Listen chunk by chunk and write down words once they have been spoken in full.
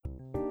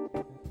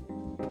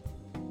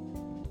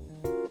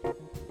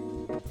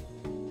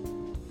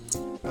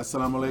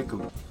Assalamu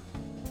alaikum.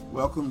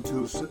 Welcome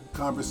to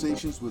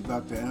Conversations with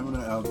Dr.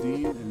 Amina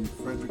Al-Din and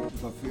Frederick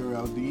Zafir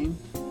Al-Din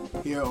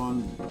here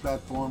on the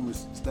platform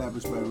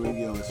established by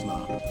Radio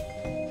Islam.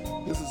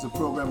 This is a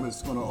program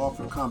that's going to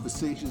offer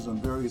conversations on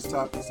various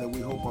topics that we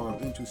hope are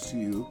of interest to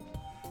you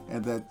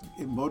and that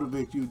it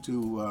motivate you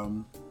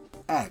to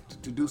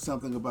act, to do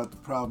something about the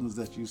problems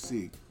that you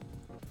see.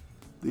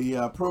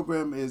 The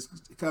program is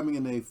coming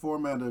in a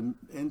format of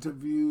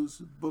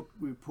interviews, book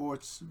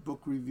reports,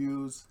 book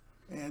reviews,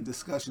 and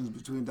discussions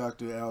between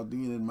Dr.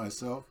 Al-Din and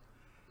myself.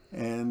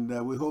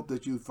 And we hope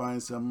that you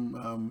find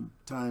some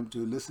time to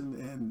listen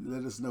and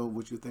let us know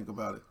what you think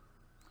about it.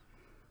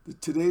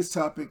 Today's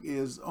topic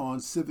is on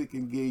civic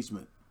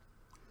engagement.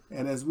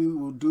 And as we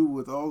will do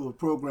with all the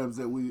programs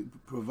that we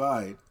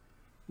provide,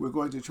 we're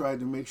going to try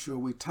to make sure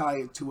we tie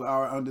it to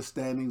our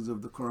understandings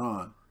of the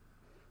Quran.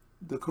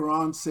 The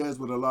Quran says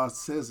what Allah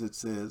says it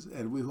says,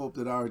 and we hope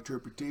that our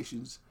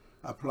interpretations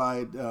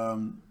applied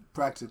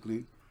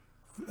practically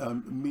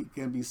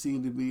can be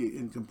seen to be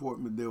in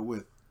comportment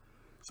therewith.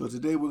 So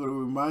today we're going to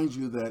remind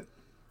you that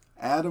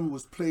Adam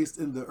was placed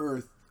in the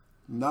earth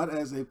not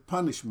as a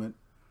punishment,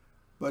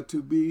 but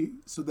to be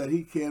so that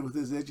he can, with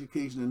his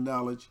education and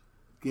knowledge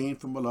gained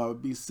from Allah,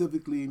 be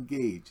civically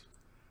engaged.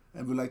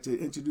 And we'd like to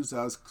introduce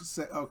our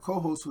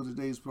co-host for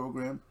today's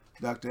program,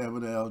 Dr.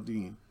 Amina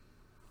Al-Din.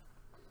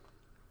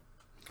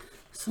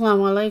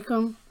 Assalamu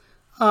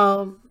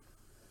alaikum.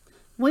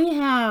 We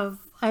have,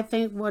 I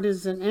think, what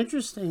is an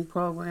interesting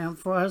program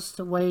for us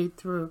to wade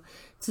through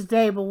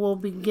today, but we'll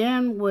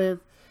begin with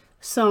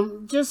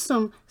some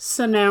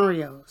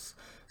scenarios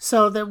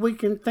so that we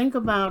can think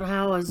about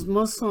how, as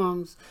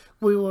Muslims,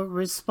 we will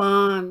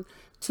respond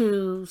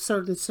to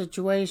certain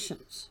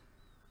situations.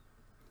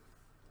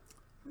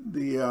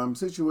 The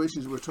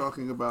situations we're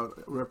talking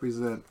about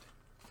represent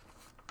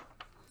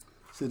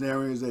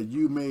scenarios that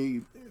you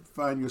may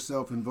find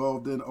yourself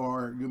involved in,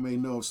 or you may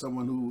know of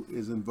someone who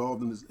is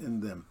involved in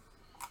them.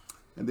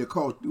 And they're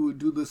called, we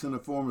do this in the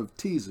form of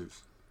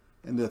teasers,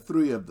 and there are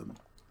 3 of them.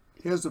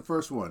 Here's the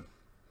first one.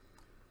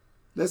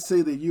 Let's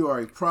say that you are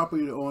a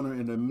property owner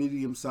in a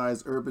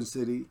medium-sized urban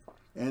city,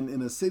 and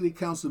in a city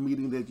council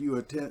meeting that you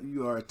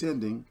are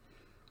attending,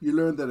 you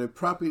learn that a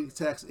property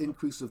tax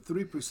increase of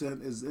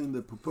 3% is in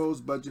the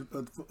proposed budget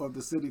of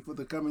the city for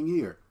the coming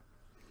year.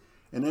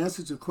 In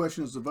answer to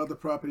questions of other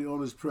property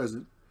owners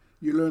present,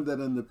 you learn that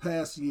in the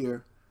past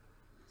year,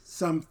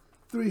 some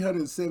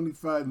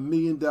 $375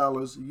 million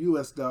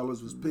US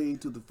dollars was paid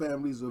to the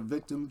families of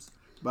victims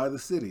by the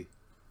city,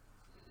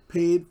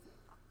 paid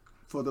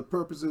for the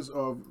purposes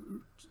of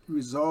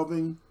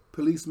resolving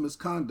police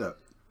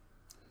misconduct.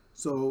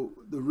 So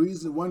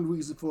one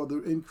reason for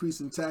the increase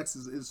in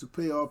taxes is to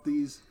pay off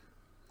these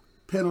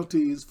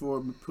penalties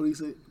for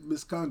police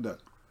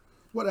misconduct.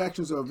 What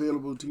actions are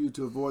available to you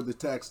to avoid the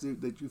tax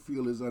that you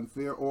feel is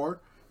unfair?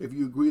 Or if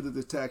you agree that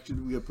the tax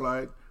should be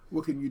applied,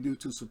 what can you do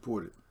to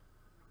support it?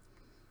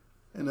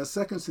 In a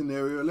second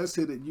scenario, let's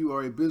say that you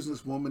are a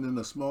businesswoman in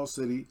a small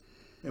city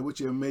in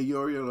which a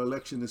mayoral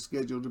election is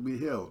scheduled to be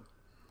held.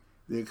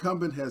 The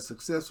incumbent has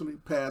successfully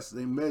passed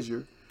a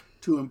measure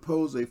to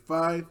impose a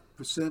 5%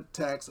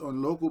 tax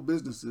on local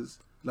businesses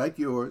like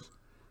yours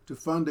to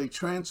fund a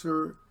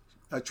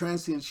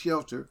transient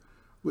shelter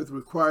with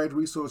required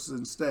resources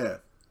and staff.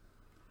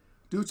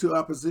 Due to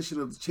opposition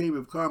of the Chamber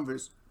of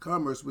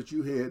Commerce which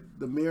you head,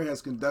 the mayor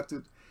has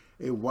conducted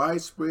a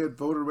widespread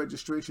voter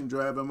registration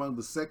drive among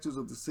the sectors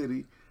of the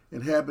city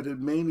inhabited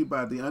mainly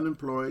by the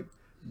unemployed,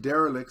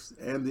 derelicts,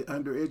 and the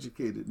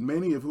undereducated,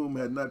 many of whom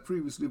had not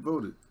previously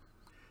voted.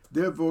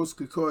 Their votes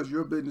could cause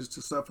your business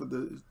to suffer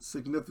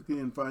significantly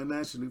and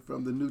financially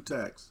from the new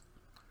tax.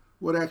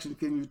 What action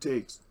can you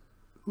take?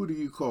 Who do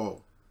you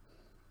call?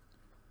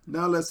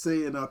 Now let's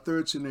say in our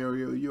third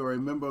scenario, you are a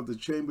member of the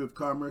Chamber of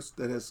Commerce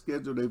that has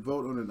scheduled a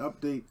vote on an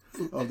update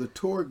of the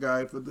tour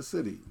guide for the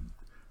city.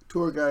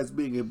 Tour guides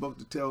being a book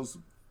that tells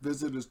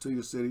visitors to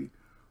your city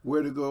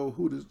where to go,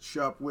 who to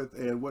shop with,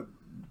 and what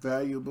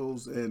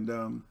valuables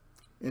and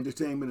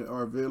entertainment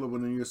are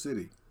available in your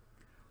city.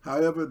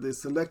 However, the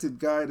selected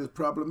guide is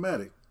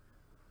problematic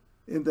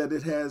in that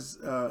it has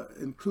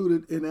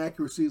included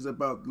inaccuracies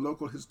about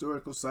local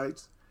historical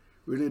sites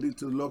relating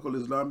to local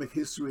Islamic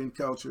history and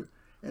culture,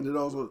 and it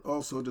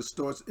also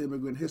distorts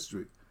immigrant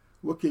history.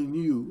 What can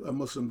you, a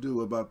Muslim,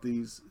 do about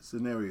these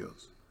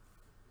scenarios?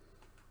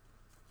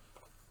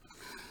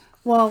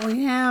 Well,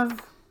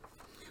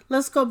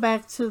 let's go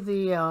back to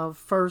the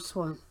first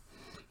one.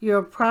 You're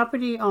a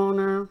property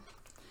owner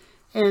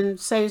in,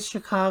 say,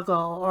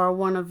 Chicago or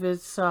one of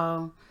its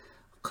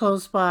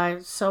close by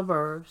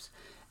suburbs,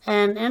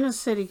 and in a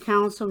city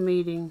council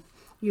meeting,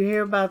 you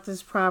hear about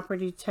this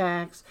property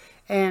tax,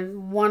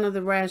 and one of the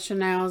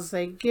rationales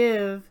they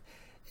give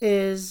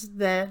is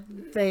that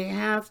they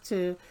have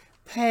to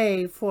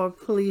pay for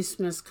police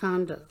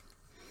misconduct.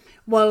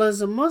 Well,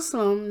 as a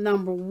Muslim,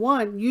 number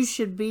one, you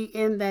should be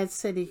in that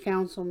city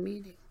council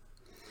meeting.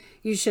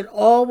 You should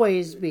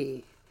always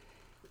be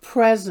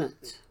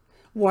present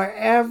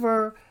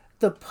wherever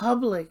the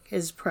public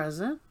is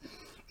present.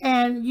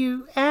 And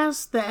you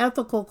ask the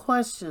ethical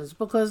questions,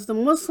 because the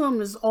Muslim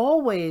is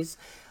always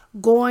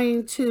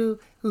going to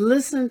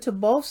listen to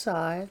both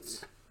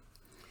sides,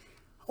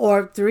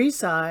 or three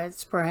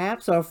sides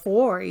perhaps, or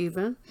four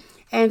even,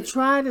 and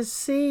try to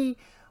see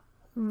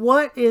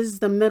what is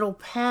the middle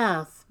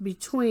path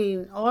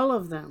between all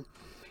of them.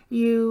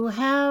 You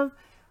have,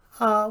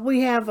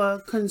 we have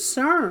a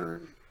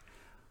concern,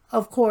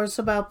 of course,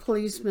 about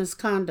police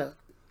misconduct.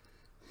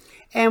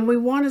 And we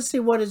want to see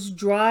what is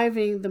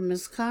driving the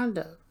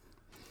misconduct.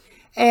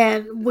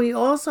 And we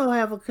also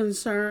have a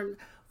concern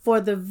for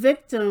the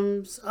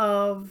victims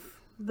of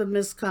the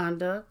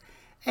misconduct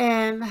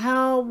and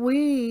how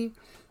we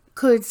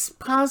could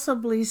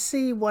possibly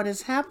see what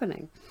is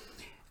happening.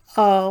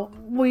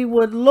 We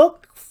would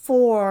look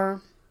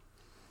for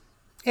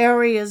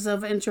areas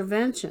of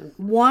intervention.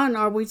 One,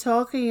 are we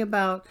talking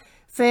about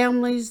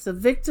families, the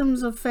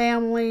victims of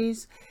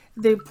families,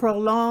 the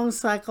prolonged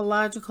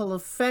psychological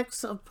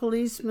effects of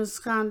police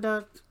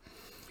misconduct?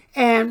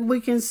 And we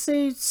can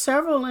see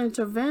several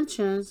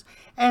interventions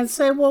and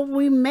say, well,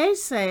 we may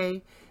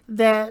say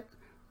that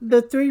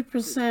the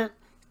 3%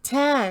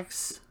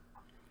 tax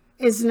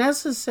is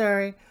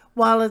necessary,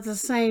 while at the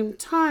same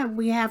time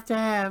we have to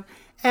have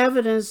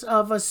evidence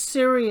of a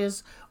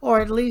serious or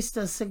at least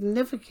a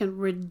significant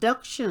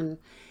reduction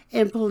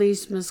in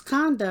police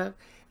misconduct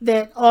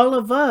that all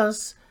of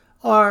us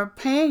are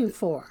paying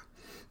for.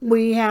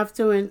 We have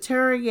to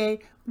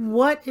interrogate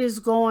what is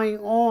going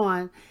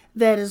on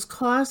that is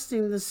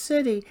costing the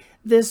city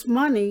this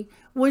money,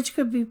 which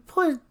could be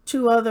put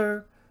to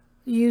other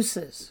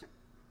uses.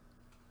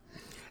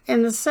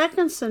 In the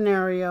second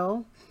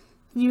scenario,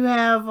 you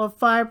have a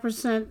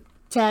 5%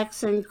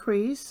 tax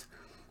increase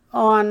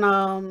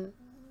on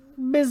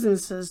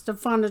businesses to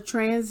fund a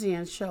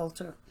transient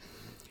shelter.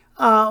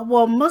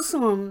 Well,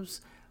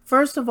 Muslims,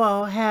 first of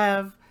all,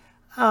 have,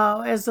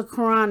 as the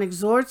Quran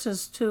exhorts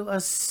us to,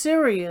 a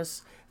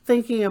serious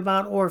thinking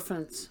about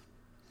orphans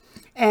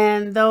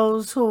and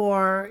those who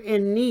are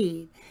in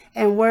need,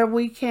 and where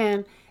we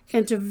can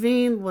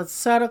intervene with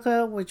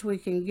sadaqah, which we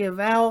can give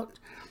out,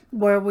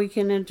 where we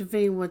can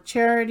intervene with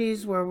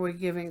charities, where we're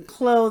giving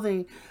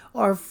clothing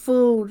or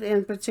food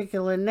in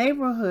particular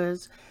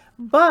neighborhoods.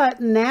 But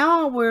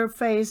now we're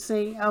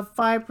facing a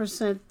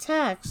 5%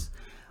 tax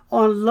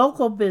on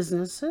local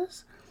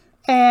businesses,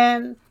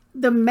 and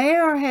the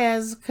mayor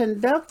has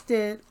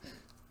conducted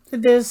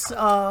this,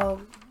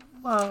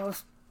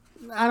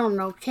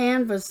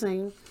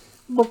 canvassing,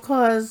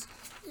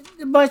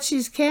 but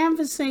she's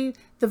canvassing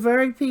the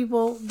very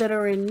people that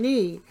are in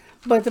need,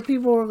 but the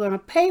people who are going to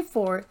pay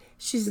for it,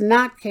 she's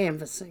not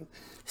canvassing.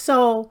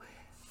 So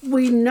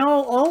we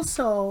know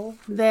also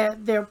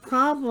that there are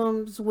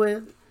problems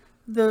with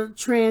the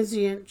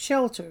transient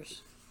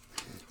shelters.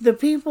 The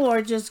people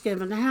are just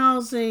given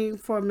housing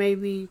for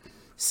maybe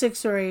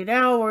 6 or 8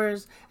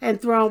 hours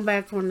and thrown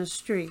back on the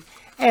street.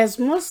 As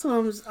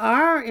Muslims,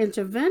 our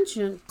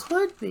intervention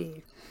could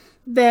be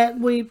that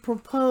we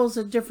propose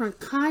a different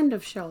kind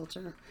of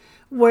shelter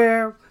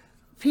where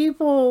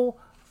people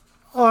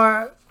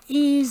are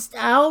eased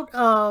out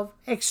of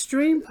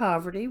extreme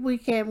poverty.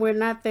 We're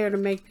not there to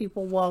make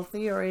people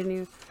wealthy or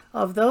any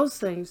of those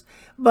things,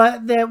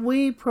 but that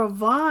we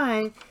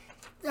provide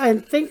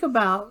and think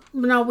about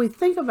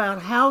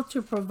how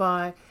to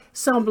provide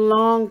some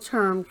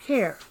long-term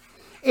care.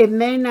 It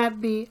may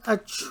not be a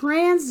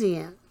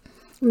transient,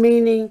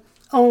 meaning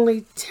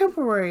only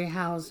temporary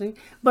housing,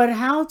 but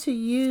how to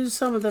use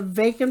some of the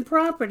vacant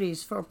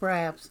properties for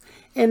perhaps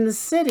in the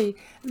city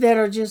that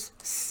are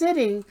just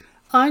sitting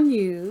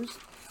unused,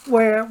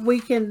 where we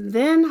can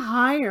then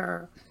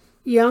hire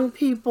young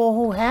people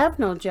who have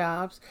no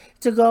jobs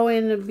to go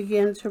in and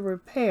begin to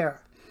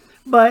repair.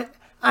 But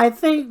I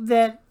think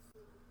that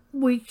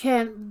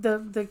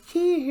the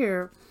key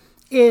here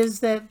is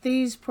that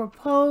these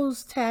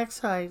proposed tax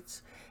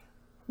hikes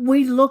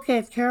we look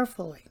at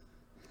carefully,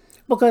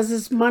 because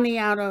it's money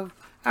out of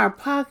our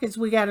pockets.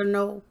 We got to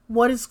know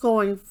what it's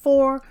going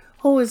for,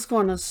 who it's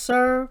going to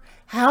serve,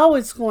 how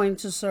it's going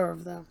to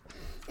serve them.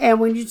 And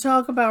when you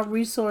talk about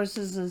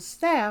resources and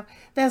staff,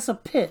 that's a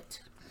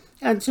pit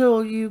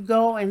until you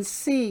go and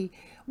see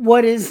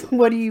what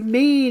do you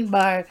mean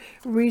by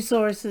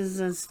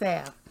resources and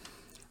staff.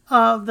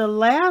 The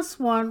last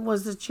one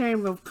was the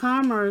Chamber of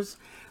Commerce,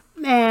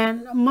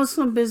 and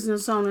Muslim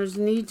business owners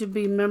need to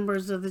be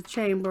members of the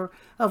Chamber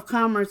of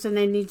Commerce, and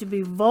they need to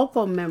be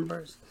vocal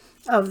members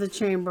of the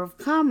Chamber of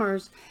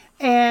Commerce.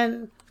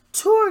 And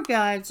tour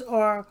guides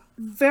are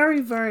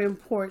very, very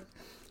important.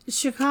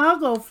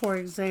 Chicago, for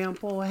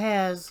example,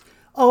 has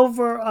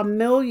over 1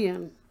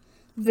 million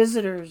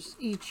visitors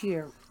each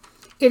year.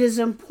 It is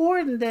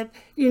important that,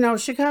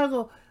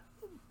 Chicago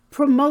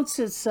promotes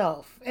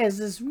itself as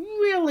this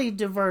really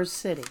diverse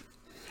city,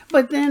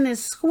 but then it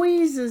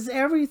squeezes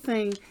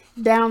everything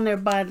down there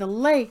by the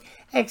lake,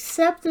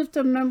 except if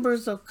the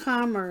members of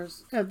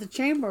commerce, of the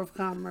Chamber of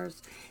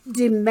Commerce,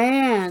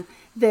 demand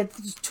that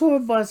the tour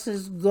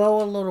buses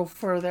go a little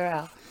further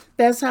out.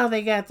 That's how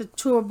they got the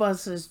tour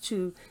buses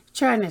to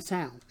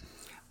Chinatown.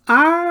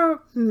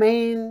 Our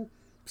main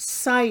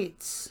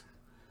sites,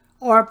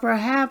 or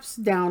perhaps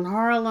down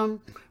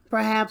Harlem,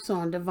 perhaps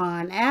on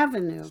Devon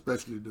Avenue.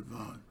 Especially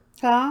Devon.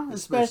 Huh?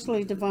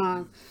 Especially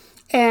Devon.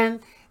 And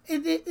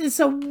it's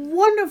a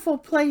wonderful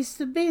place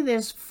to be.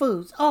 There's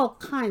foods, all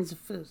kinds of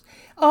foods,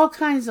 all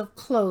kinds of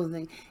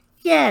clothing,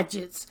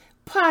 gadgets,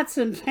 pots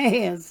and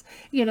pans.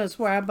 It's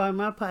where I buy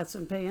my pots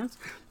and pans.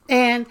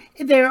 And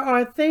there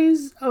are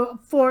things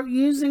for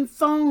using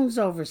phones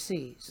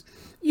overseas.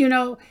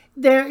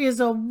 There is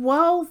a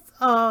wealth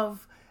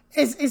of,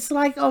 it's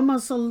like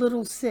almost a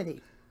little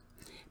city.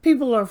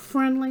 People are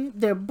friendly.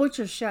 They're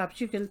butcher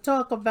shops. You can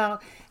talk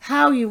about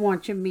how you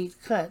want your meat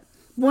cut,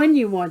 when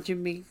you want your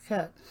meat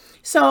cut.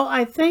 So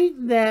I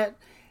think that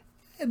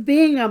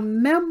being a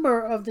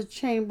member of the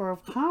Chamber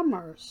of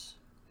Commerce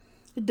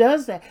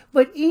does that.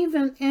 But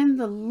even in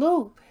the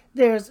loop,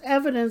 there's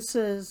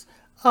evidences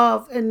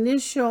of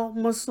initial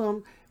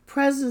Muslim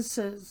presence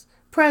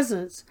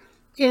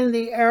in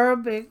the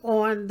Arabic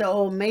on the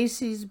old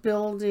Macy's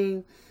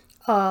building,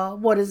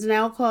 what is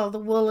now called the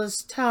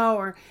Willis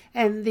Tower,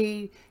 and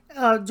the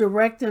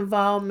direct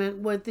involvement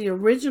with the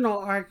original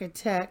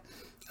architect,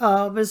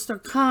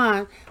 Mr.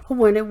 Khan,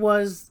 when it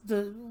was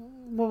the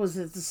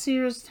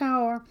Sears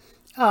Tower.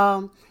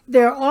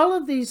 There are all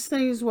of these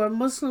things where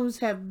Muslims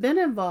have been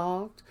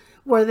involved,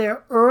 where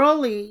there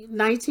early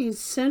 19th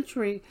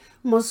century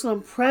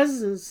Muslim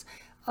presence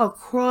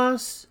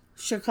across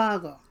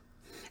Chicago.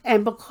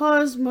 And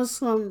because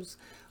Muslims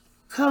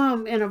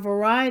come in a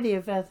variety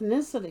of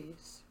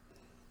ethnicities,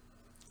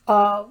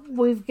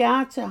 we've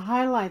got to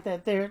highlight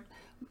that there are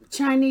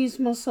Chinese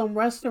Muslim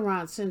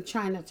restaurants in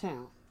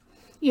Chinatown.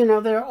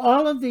 There are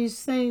all of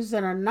these things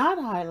that are not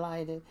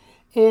highlighted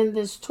in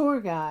this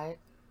tour guide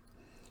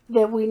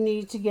that we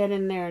need to get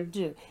in there and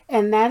do.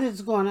 And that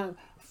is going to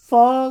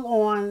fall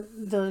on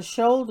the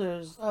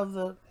shoulders of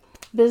the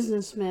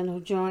businessmen who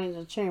joined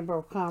the Chamber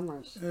of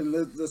Commerce. And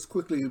let's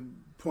quickly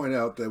point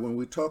out that when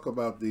we talk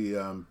about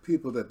the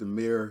people that the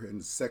mayor in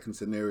the second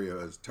scenario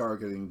is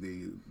targeting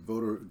the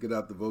voter get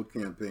out the vote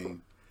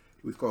campaign,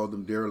 we call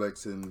them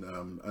derelicts and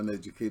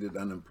uneducated,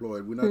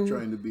 unemployed. We're not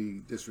trying to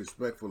be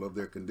disrespectful of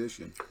their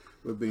condition.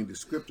 We're being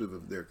descriptive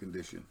of their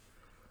condition.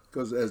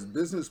 Because as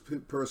business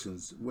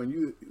persons, when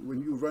you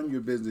run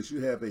your business,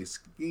 you have a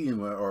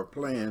scheme or a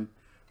plan.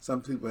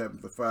 Some people have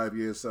it for 5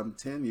 years, some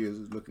 10 years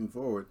looking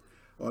forward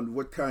on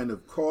what kind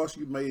of cost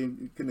you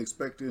can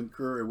expect to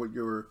incur and what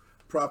your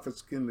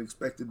profits can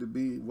expect it to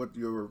be, what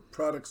your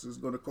products is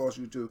going to cost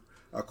you to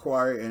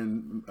acquire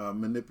and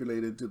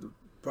manipulate into the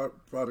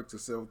product to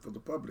sell for the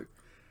public.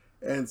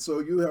 And so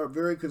you are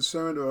very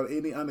concerned about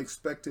any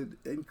unexpected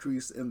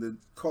increase in the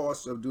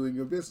cost of doing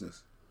your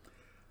business.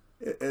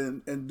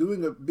 And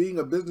being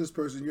a business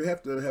person, you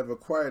have to have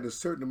acquired a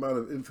certain amount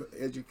of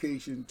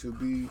education to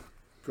be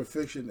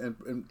proficient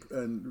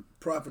and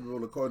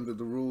profitable according to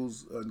the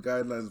rules and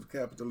guidelines of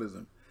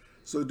capitalism.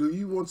 So do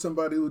you want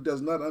somebody who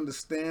does not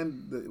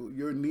understand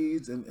your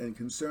needs and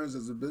concerns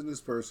as a business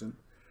person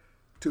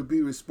to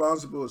be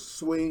responsible for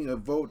swaying a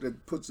vote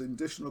that puts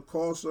additional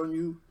costs on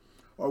you?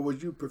 Or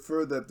would you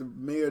prefer that the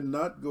mayor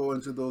not go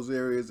into those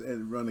areas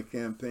and run a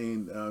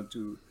campaign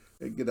to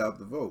get out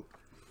the vote?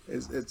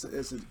 It's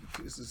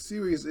a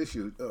serious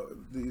issue.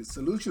 The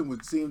solution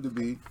would seem to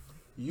be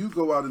you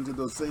go out into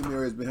those same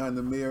areas behind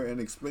the mayor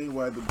and explain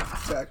why the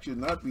tax should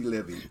not be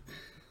levied.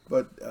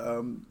 But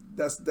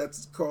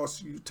that's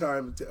costs you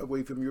time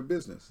away from your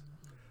business.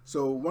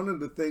 So one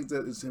of the things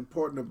that is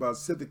important about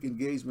civic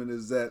engagement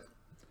is that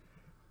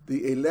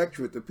the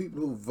electorate, the people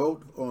who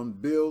vote on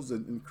bills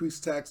and increase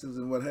taxes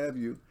and what have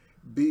you,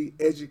 be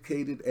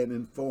educated and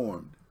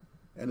informed.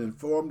 An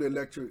informed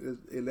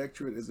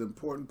electorate is an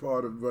important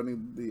part of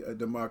running the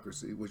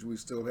democracy, which we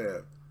still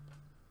have.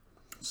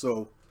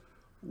 So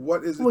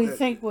what is it we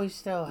think we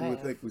still have?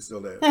 So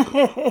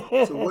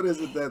what is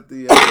it that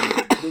the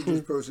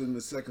business person in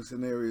the second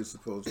scenario is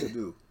supposed to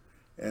do?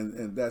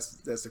 And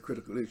that's a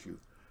critical issue.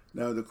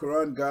 Now, the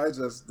Quran guides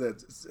us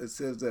that it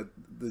says that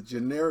the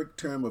generic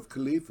term of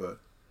Khalifa,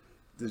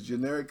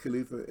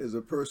 is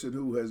a person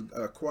who has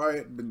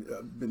acquired,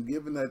 been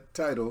given that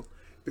title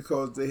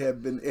because they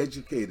have been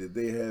educated.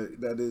 They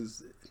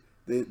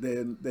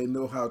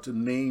know how to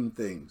name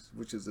things,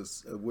 which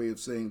is a way of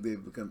saying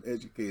they've become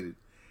educated.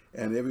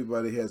 And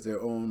everybody has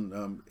their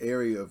own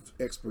area of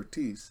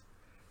expertise.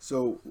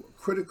 So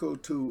critical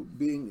to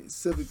being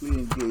civically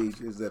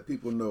engaged is that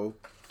people know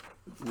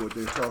what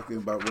they're talking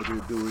about, what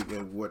they're doing,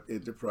 and what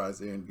enterprise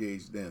they're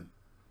engaged in.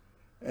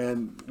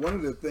 And one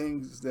of the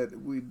things that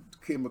we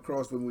came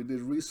across when we did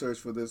research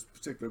for this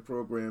particular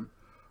program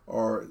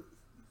are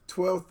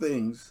 12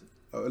 things,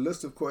 a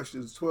list of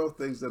questions, 12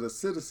 things that a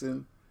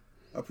citizen,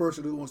 a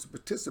person who wants to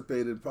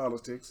participate in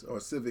politics or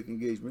civic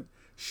engagement,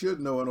 should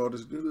know in order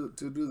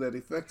to do that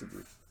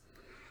effectively.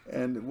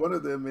 And one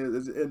of them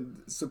is,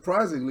 and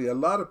surprisingly, a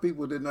lot of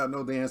people did not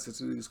know the answer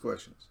to these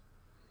questions.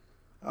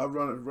 I'll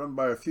run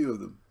by a few of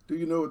them. Do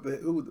you know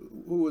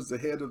who is the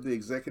head of the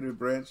executive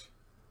branch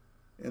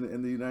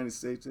in the United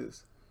States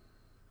is?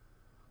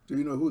 Do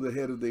you know who the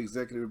head of the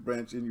executive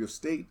branch in your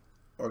state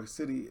or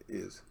city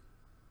is?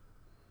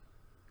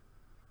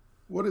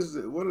 What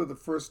are the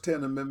first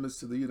 10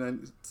 amendments to the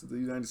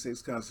United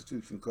States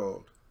Constitution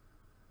called?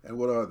 And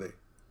what are they?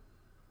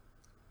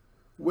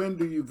 When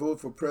do you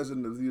vote for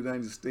President of the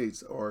United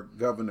States or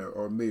governor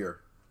or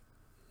mayor?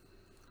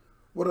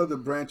 What are the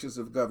branches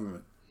of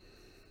government?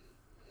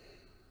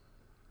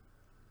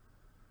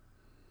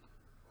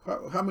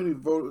 How many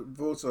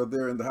votes are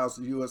there in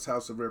the U.S.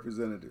 House of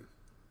Representatives?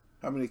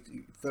 How many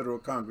federal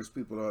Congress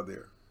people are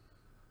there?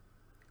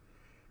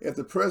 If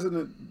the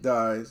president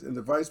dies and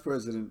the vice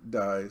president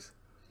dies,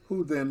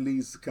 who then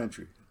leads the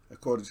country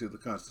according to the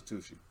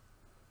Constitution?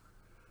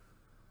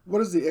 What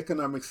is the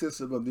economic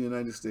system of the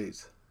United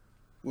States?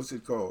 What's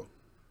it called?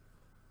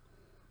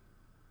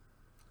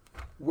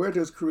 Where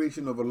does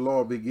creation of a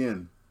law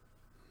begin?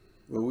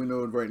 Well, we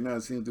know right now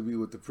it seems to be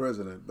with the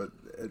president, but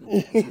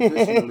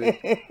traditionally,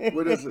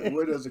 where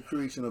does the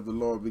creation of the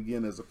law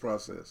begin as a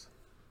process?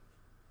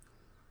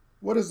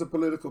 What is the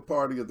political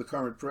party of the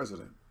current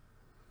president?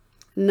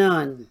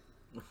 None.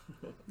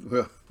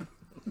 Well,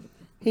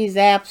 he's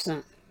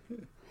absent.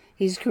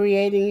 He's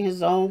creating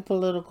his own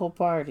political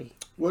party.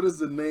 What is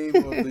the name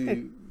of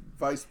the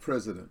vice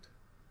president?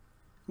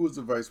 Who's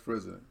the vice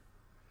president?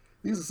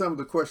 These are some of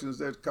the questions.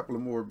 There's a couple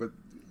of more, but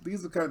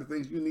these are the kind of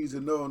things you need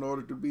to know in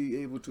order to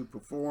be able to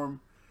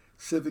perform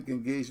civic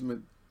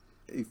engagement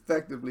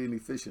effectively and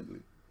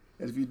efficiently.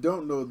 And if you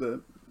don't know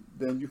that,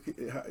 then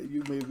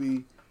you may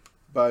be,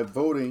 by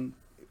voting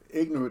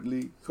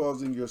ignorantly,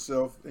 causing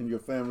yourself and your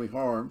family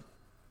harm,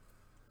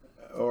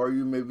 or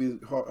you may be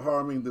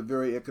harming the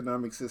very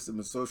economic system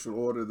and social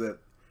order that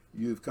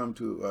you've come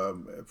to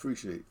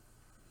appreciate.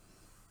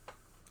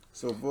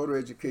 So voter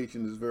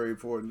education is very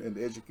important, and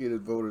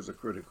educated voters are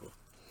critical.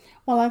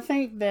 Well, I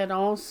think that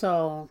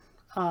also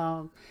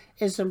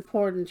it's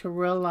important to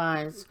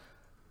realize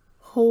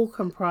who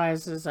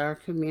comprises our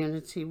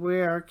community.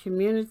 We're a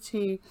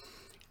community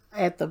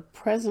at the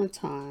present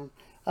time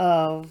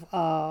of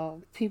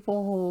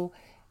people who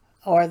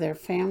or their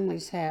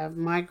families have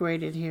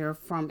migrated here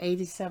from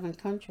 87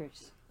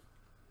 countries.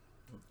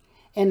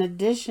 In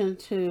addition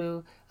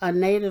to a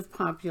native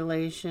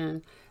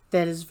population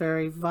that is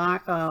very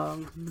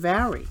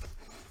varied.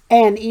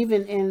 And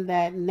even in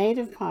that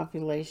native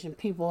population,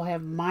 people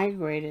have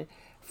migrated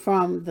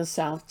from the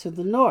south to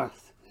the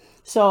north.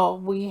 So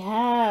we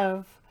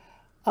have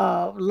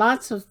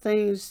lots of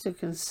things to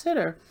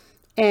consider.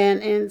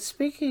 And in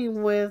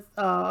speaking with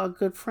a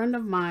good friend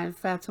of mine,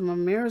 Fatima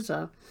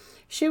Mirza,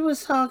 she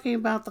was talking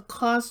about the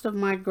cost of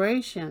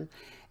migration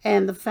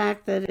and the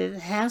fact that it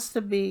has to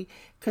be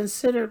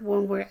considered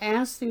when we're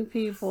asking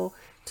people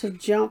to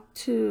jump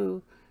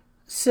to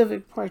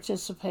civic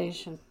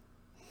participation.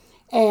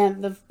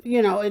 And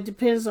it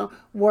depends on,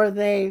 were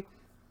they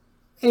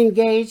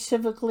engaged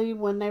civically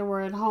when they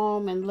were at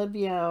home in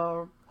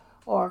Libya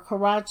or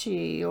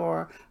Karachi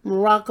or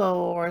Morocco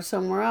or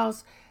somewhere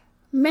else?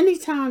 Many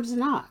times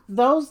not.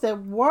 Those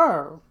that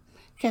were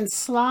can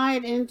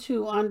slide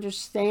into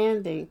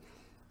understanding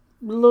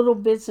little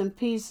bits and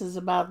pieces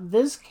about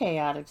this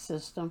chaotic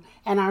system,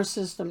 and our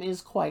system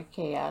is quite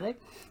chaotic.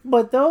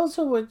 But those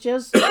who were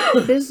just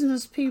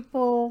business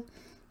people,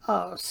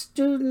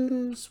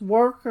 students,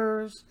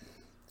 workers,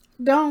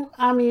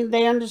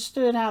 they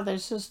understood how their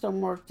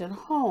system worked at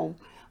home.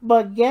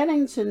 But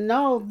getting to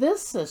know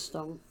this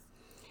system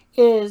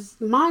is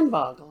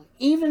mind-boggling,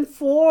 even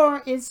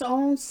for its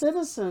own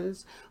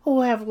citizens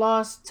who have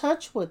lost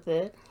touch with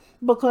it,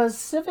 because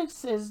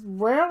civics is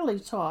rarely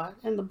taught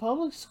in the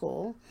public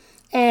school,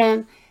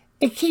 and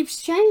it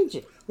keeps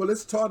changing. Well,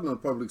 it's taught in the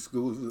public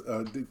schools,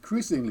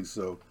 decreasingly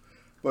so,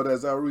 but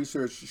as our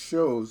research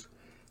shows,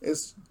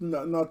 it's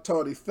not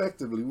taught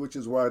effectively, which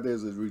is why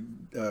there's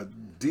a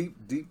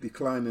deep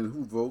decline in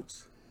who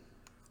votes,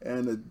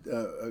 and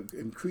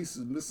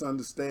increases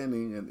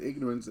misunderstanding and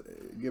ignorance.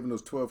 Given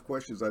those 12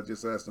 questions I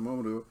just asked a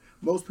moment ago,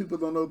 most people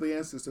don't know the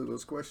answers to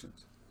those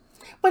questions.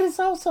 But it's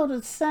also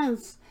the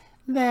sense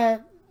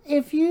that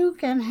if you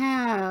can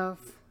have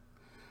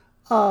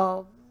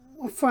from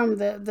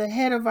the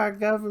head of our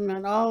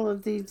government all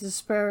of these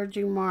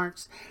disparaging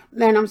marks,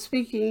 and I'm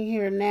speaking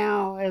here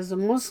now as a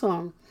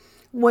Muslim,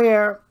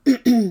 where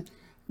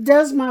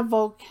does my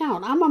vote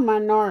count? I'm a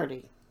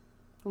minority,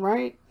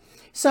 right?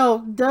 So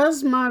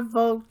does my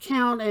vote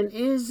count, and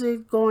is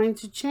it going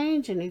to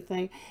change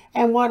anything?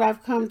 And what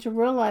I've come to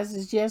realize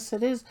is yes,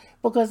 it is,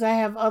 because I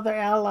have other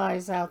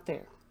allies out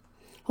there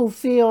who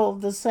feel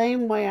the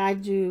same way I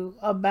do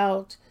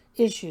about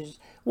issues,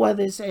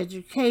 whether it's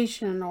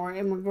education or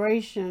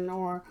immigration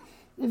or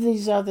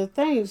these other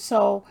things.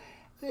 So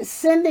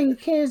sending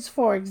kids,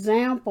 for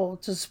example,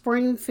 to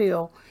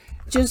Springfield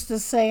just to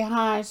say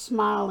hi,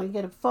 smile, and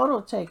get a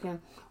photo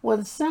taken with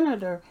a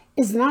senator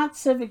is not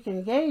civic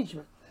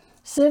engagement.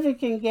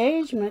 Civic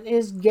engagement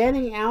is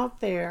getting out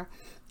there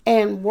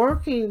and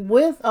working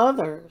with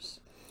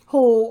others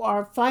who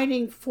are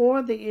fighting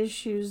for the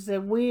issues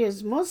that we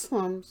as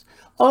Muslims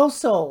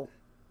also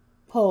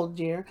hold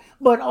dear,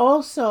 but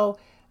also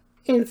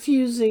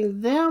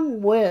infusing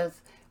them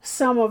with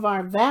some of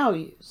our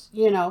values,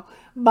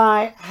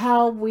 by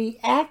how we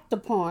act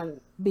upon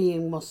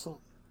being Muslim.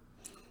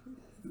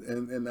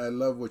 and I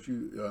love what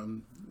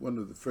you one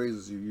of the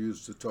phrases you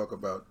used to talk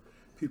about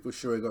people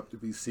showing up to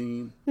be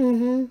seen,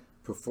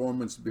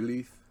 performance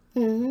belief,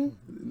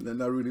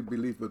 not really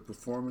belief but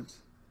performance.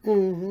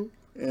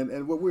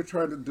 And what we're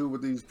trying to do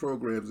with these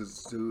programs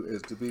is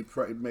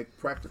to make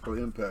practical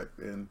impact.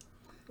 And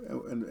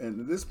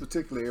in this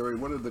particular area,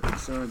 one of the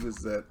concerns is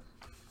that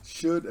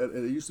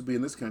and it used to be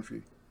in this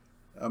country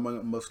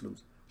among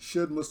Muslims,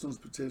 should Muslims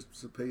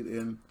participate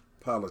in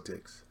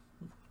politics?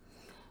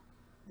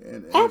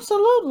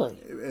 Absolutely.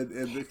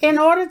 In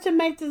order to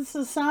make the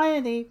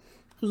society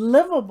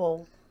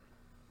livable.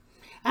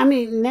 I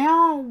mean,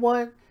 now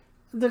what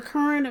the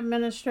current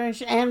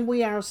administration and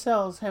we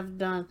ourselves have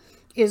done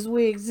is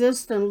we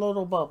exist in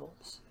little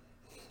bubbles.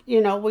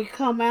 You know, we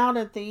come out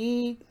at the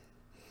Eid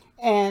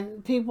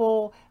and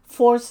people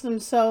force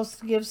themselves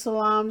to give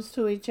salams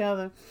to each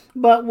other,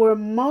 but we're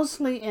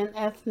mostly in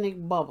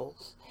ethnic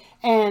bubbles.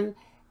 And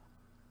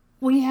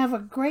we have a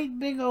great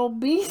big old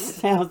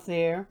beast out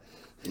there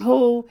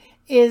who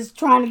is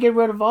trying to get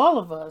rid of all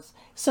of us.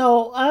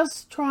 So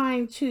us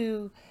trying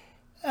to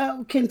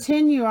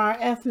continue our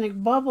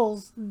ethnic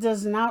bubbles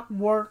does not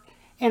work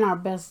in our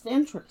best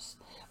interest.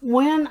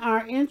 When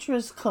our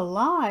interests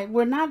collide,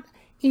 we're not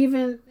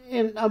even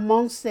in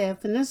amongst the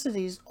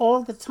ethnicities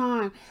all the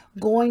time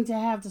going to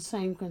have the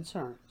same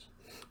concerns.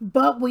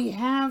 But we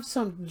have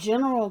some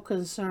general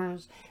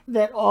concerns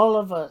that all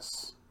of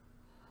us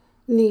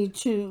need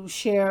to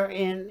share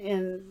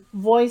in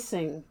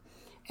voicing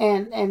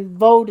and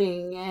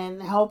voting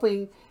and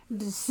helping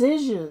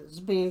decisions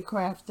being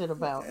crafted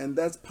about. And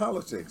that's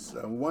politics.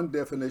 One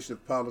definition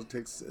of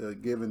politics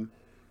given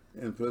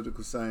in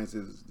political science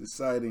is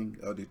deciding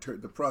or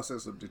the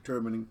process of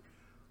determining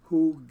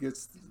who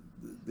gets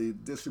the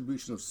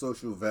distribution of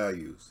social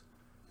values,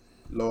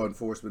 law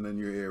enforcement in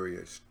your area,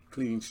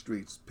 clean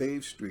streets,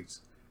 paved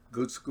streets,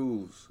 good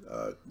schools,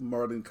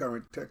 modern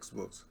current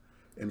textbooks,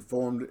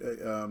 informed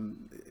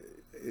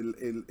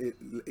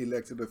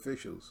elected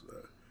officials,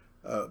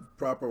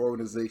 proper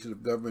organization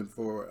of government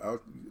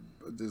for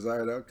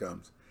desired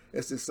outcomes.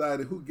 It's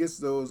decided who gets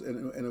those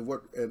and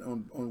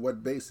on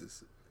what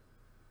basis.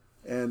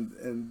 And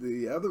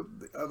the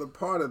other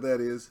part of that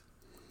is,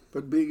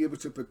 but being able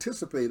to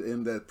participate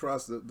in that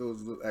process,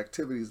 those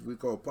activities we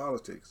call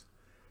politics.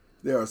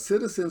 There are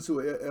citizens who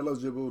are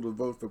eligible to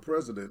vote for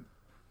president,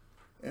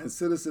 and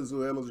citizens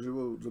who are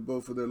eligible to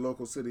vote for their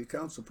local city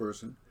council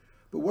person.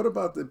 But what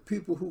about the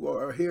people who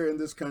are here in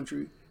this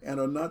country and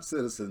are not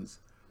citizens?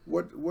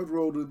 What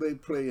role do they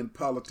play in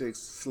politics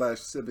 /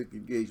 civic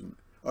engagement?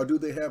 Or do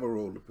they have a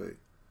role to play?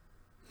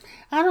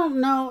 I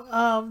don't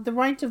know. The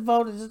right to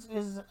vote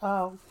is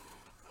a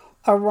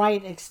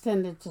right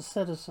extended to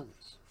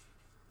citizens.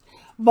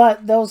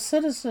 But those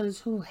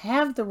citizens who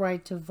have the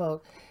right to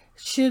vote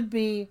should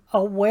be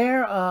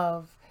aware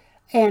of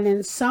and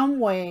in some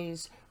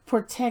ways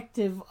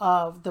protective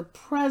of the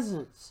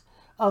presence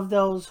of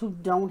those who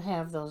don't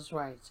have those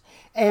rights.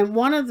 And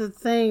one of the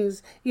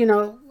things, in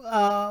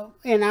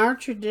our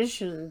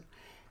tradition,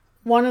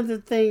 one of the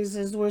things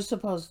is we're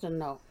supposed to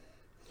know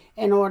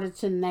in order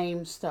to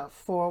name stuff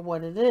for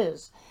what it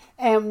is.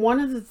 And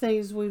one of the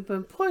things we've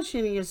been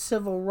pushing is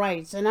civil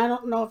rights. And I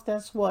don't know if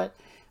that's what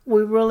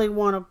we really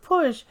want to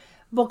push,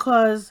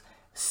 because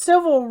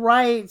civil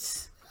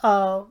rights,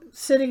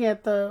 sitting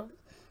at the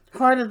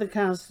heart of the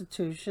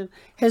Constitution,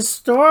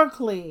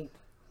 historically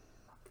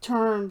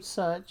termed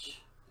such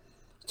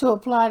to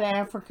apply to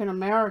African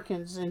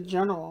Americans in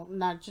general,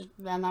 not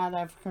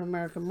African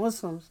American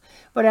Muslims,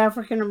 but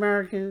African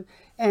American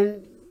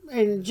and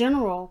in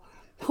general,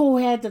 who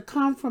had to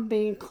come from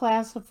being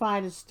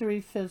classified as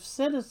 3/5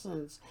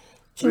 citizens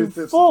to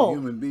 3/5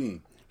 human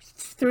being.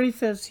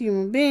 3/5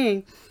 human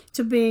being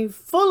to being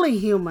fully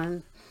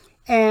human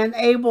and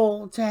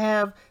able to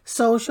have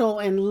social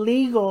and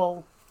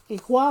legal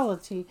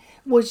equality,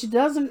 which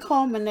doesn't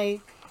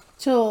culminate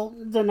till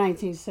the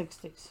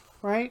 1960s,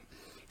 right?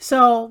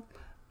 So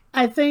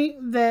I think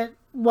that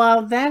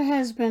while that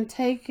has been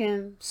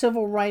taken,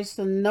 civil rights,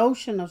 the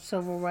notion of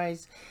civil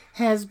rights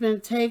has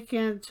been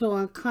taken to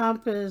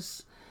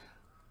encompass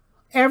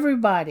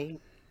everybody,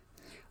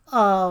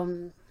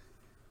 to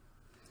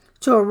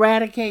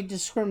eradicate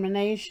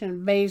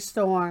discrimination based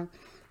on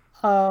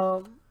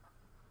an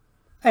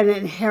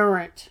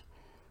inherent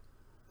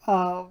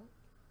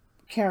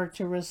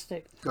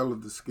characteristic. Color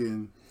of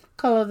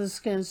the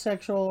skin,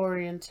 Sexual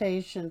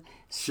orientation,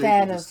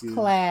 status,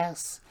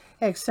 class,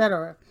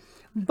 etc.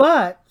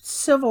 But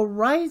civil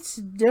rights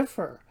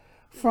differ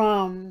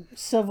from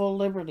civil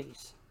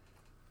liberties.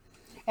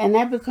 And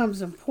that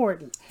becomes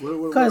important.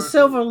 Because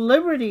civil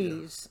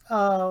liberties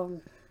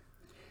are,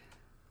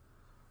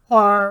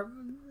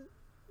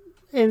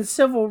 in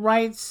civil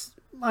rights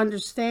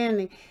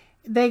understanding,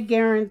 they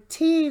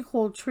guarantee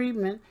equal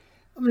treatment.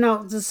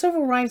 No, the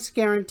civil rights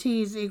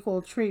guarantees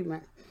equal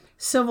treatment.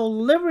 Civil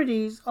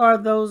liberties are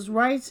those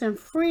rights and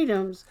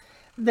freedoms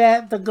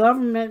that the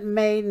government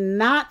may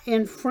not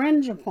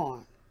infringe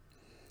upon.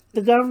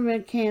 The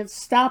government can't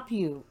stop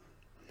you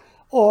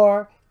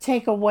or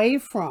take away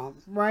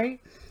from, right?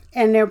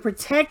 and they're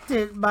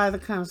protected by the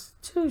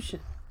Constitution.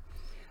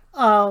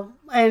 And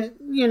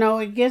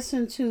it gets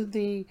into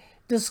the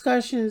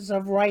discussions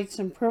of rights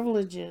and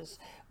privileges,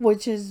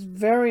 which is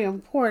very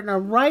important. A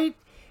right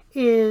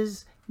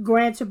is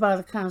granted by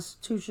the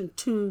Constitution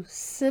to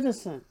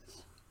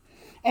citizens,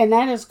 and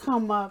that has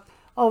come up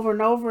over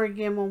and over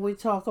again when we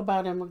talk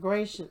about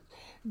immigration.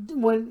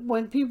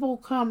 When people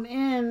come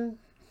in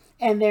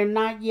and they're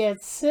not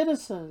yet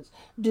citizens,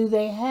 do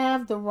they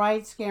have the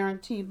rights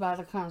guaranteed by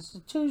the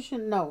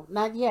Constitution? No,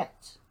 not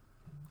yet.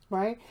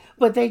 Right?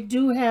 But they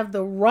do have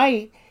the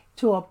right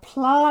to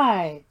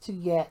apply to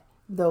get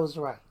those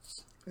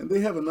rights. And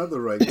they have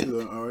another right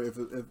to, or if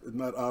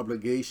not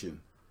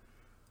obligation.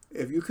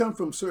 If you come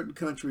from certain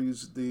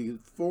countries, the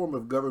form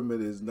of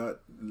government is not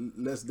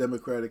less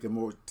democratic and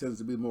more tends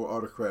to be more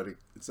autocratic,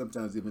 and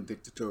sometimes even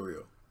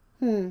dictatorial.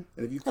 And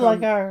if you come,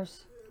 Like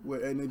ours.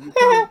 and if you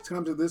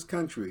come to this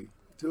country,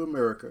 to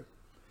America,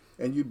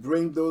 and you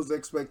bring those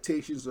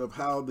expectations of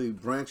how the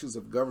branches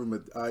of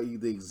government, i.e.,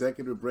 the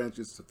executive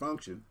branches, to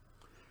function,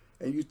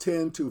 and you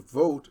tend to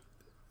vote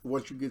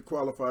once you get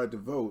qualified to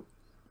vote.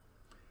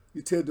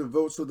 You tend to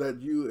vote so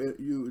that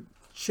you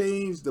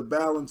change the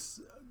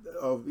balance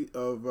of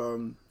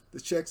the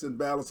checks and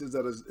balances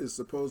that is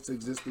supposed to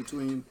exist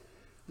between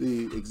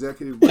the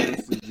executive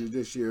branch, the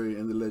judiciary,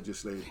 and the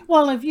legislature.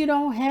 Well, if you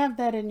don't have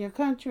that in your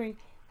country,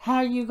 how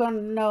are you going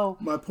to know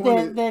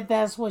that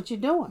that's what you're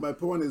doing? My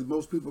point is,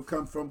 most people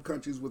come from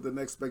countries with an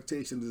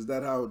expectation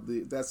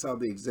that's how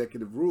the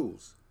executive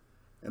rules,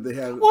 and they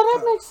have. Well,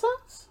 that makes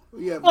sense.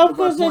 Yeah,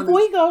 because if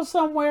we go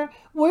somewhere,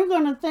 we're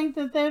going to think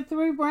that there are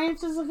three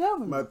branches of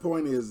government. My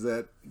point is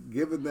that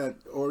given that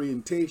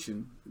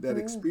orientation, that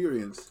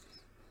experience,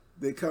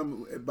 they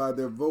come by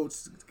their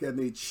votes. Can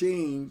they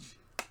change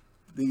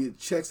the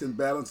checks and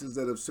balances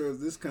that have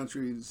served this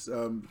country's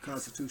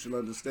constitutional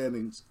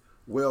understandings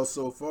well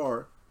so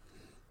far,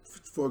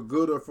 for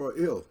good or for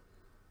ill?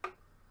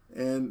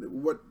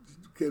 And what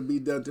can be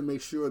done to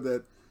make sure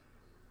that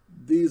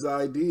these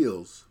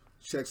ideals,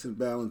 checks and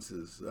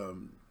balances,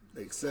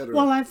 etc.,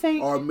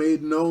 are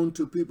made known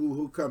to people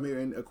who come here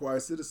and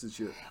acquire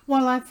citizenship?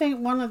 Well, I think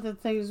one of the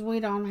things we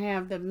don't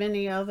have that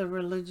many other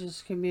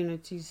religious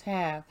communities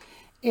have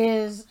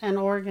is an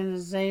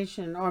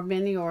organization, or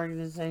many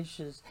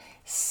organizations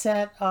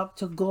set up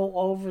to go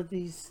over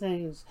these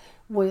things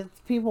with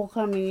people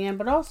coming in,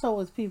 but also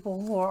with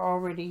people who are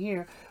already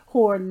here,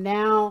 who are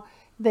now,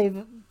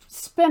 they've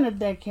spent a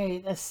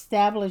decade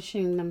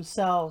establishing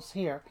themselves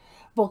here,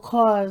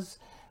 because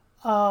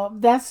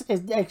that's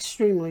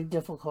extremely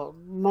difficult.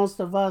 Most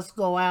of us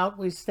go out,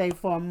 we stay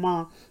for a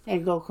month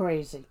and go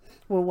crazy.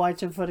 We're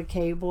watching for the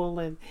cable,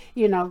 and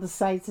the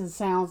sights and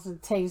sounds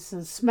and tastes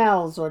and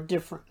smells are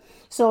different.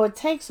 So it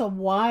takes a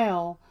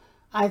while,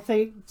 I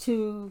think,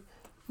 to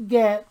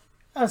get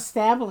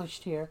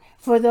established here.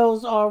 For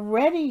those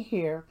already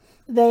here,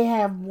 they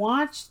have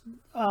watched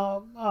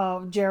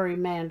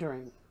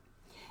gerrymandering.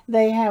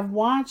 They have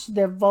watched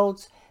their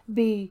votes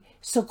be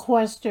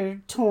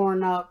sequestered,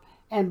 torn up,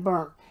 and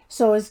burnt.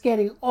 So it's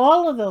getting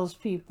all of those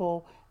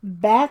people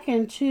back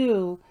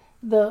into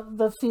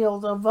the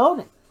field of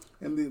voting.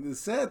 And the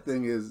sad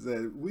thing is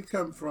that we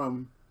come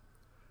from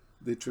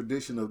the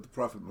tradition of the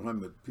Prophet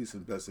Muhammad, peace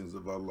and blessings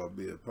of Allah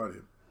be upon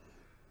him.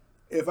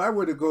 If I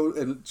were to go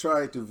and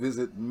try to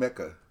visit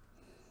Mecca,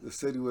 the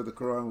city where the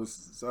Quran was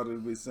started to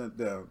be sent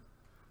down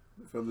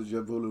from the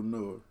Jabal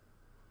Nur,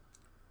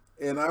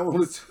 and I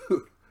wanted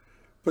to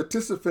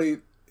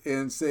participate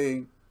in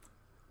saying,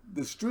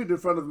 the street in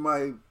front of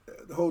my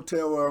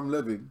hotel where I'm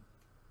living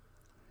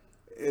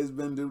has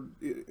been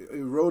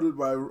eroded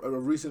by a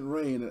recent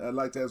rain. I'd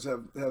like to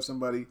have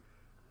somebody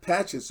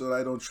patch it so that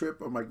I don't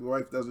trip, or my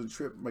wife doesn't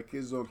trip, my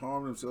kids don't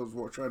harm themselves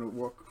while trying to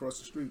walk across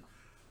the street.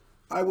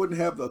 I wouldn't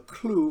have a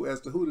clue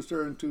as to who to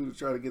turn to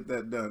try to get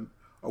that done,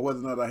 or whether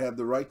or not I have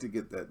the right to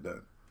get that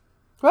done.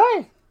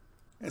 Right.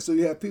 And so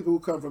you have people who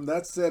come from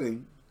that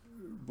setting,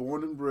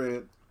 born and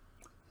bred,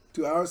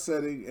 to our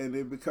setting, and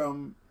they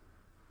become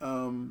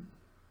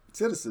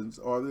citizens,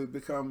 or they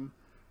become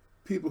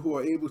people who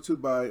are able to,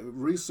 by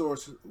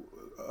resource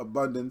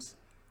abundance,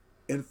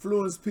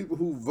 influence people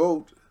who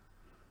vote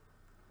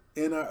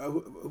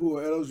who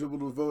are eligible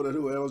to vote and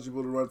who are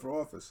eligible to run for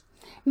office.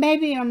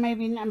 Maybe or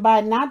maybe not.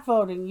 By not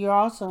voting, you're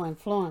also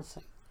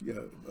influencing.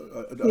 Yeah,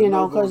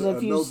 because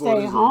if you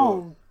stay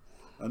home,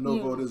 a no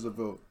vote is a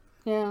vote.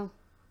 Yeah.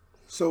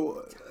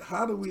 So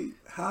how do we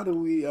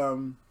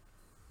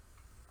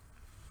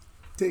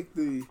take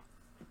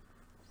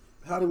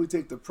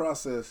the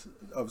process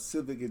of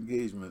civic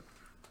engagement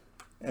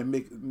and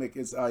make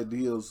its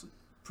ideals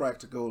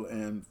practical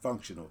and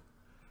functional?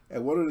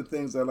 And one of the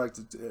things I like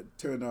to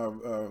turn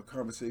our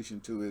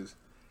conversation to is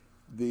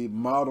the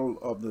model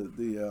of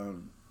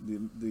the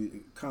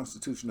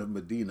Constitution of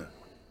Medina,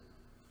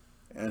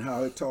 and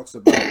how it talks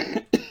about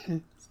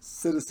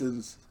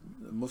citizens,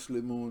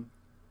 Muslimun,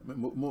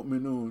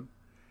 Mu'minun,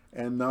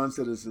 and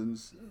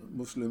non-citizens,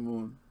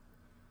 Muslimun,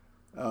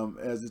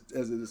 as it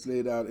is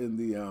laid out in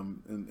the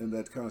in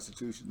that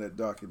Constitution, that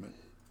document.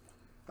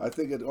 I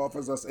think it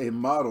offers us a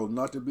model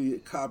not to be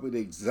copied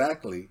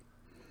exactly,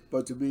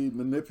 but to be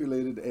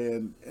manipulated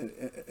and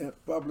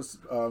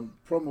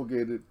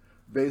promulgated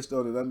based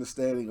on an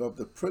understanding of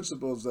the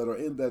principles that are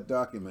in that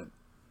document,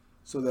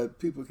 so that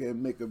people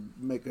can make a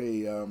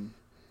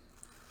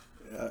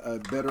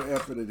better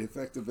effort, an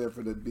effective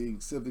effort at being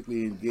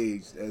civically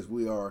engaged as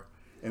we are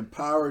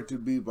empowered to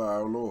be by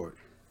our Lord.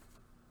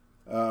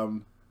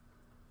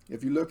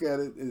 If you look at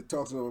it, it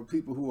talks about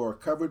people who are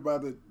covered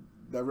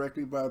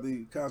directly by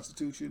the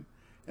Constitution,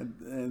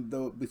 and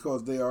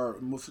because they are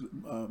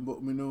Muslim,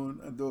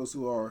 mu'minun, and those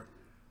who are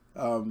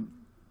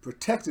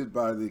protected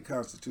by the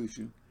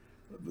Constitution.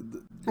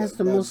 That's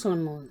the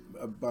Muslim one.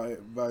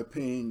 By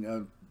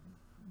paying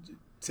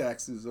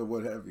taxes or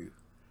what have you,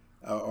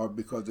 or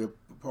because they're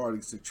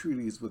parties to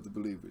treaties with the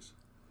believers.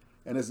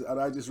 And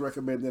I just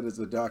recommend that as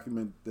a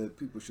document that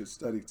people should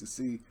study to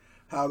see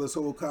how this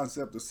whole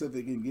concept of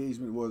civic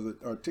engagement was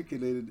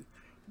articulated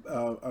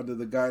under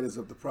the guidance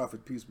of the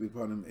Prophet, peace be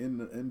upon him,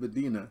 in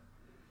Medina,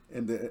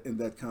 in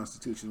that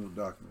constitutional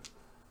document.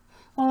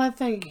 Well, I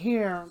think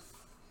here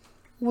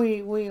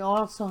we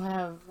also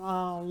have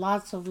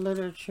lots of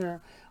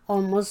literature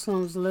on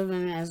Muslims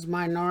living as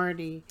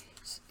minorities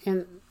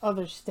in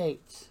other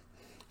states.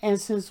 And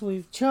since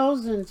we've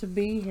chosen to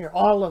be here,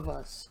 all of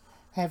us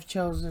have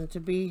chosen to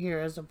be here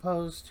as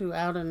opposed to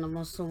out in the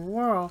Muslim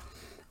world,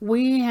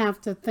 we have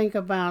to think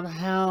about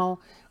how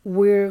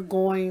we're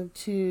going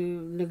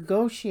to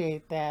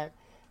negotiate that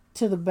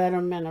to the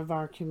betterment of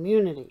our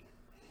community.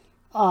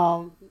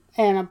 And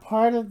a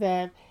part of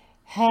that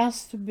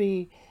has to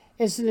be,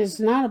 it's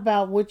not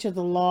about which of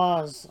the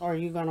laws are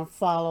you going to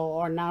follow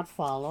or not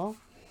follow,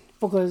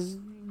 because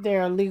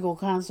there are legal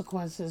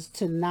consequences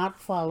to not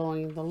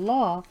following the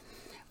law,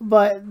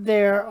 but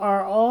there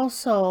are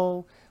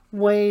also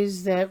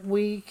ways that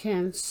we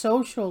can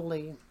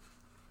socially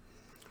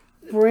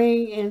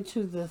bring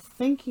into the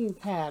thinking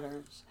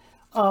patterns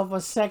of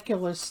a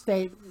secular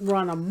state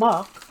run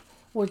amok,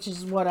 which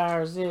is what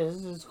ours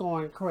is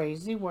going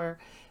crazy, where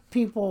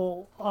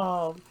people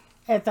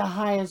at the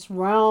highest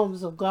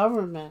realms of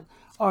government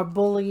are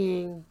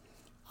bullying,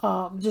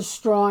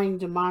 destroying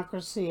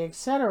democracy,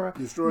 etc.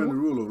 Destroying the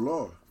rule of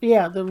law.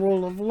 Yeah, the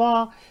rule of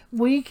law.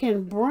 We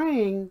can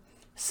bring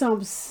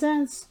some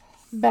sense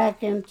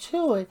back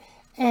into it,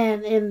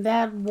 and in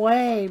that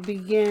way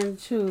begin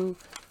to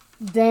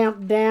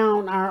damp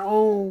down our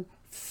own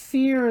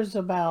fears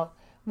about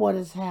what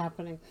is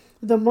happening.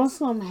 The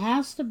Muslim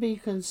has to be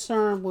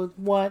concerned with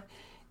what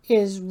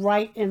is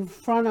right in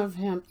front of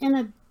him, in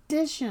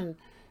addition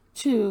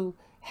to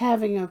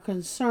having a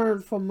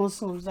concern for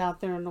Muslims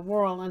out there in the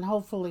world. And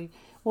hopefully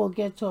we'll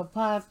get to a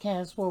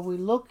podcast where we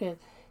look at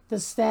the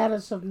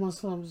status of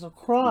Muslims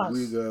across. The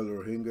Uyghur,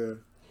 the Rohingya.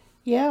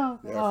 Yeah,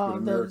 the African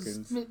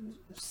Americans, the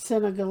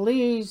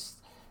Senegalese,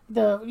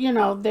 there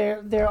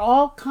are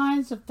all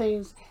kinds of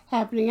things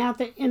happening out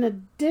there in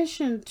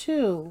addition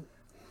to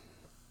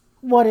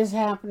what is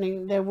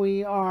happening that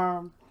we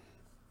are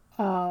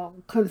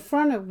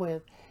confronted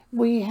with.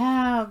 We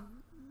have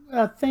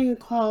a thing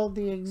called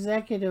the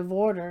executive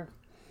order,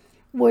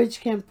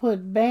 which can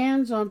put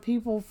bans on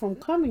people from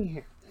coming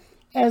here.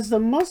 As the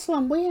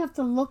Muslim, we have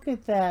to look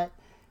at that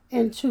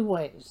in two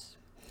ways.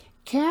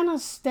 Can a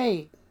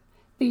state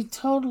be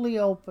totally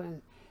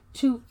open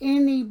to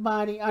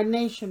anybody, our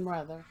nation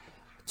rather,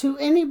 to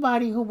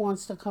anybody who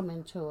wants to come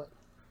into it?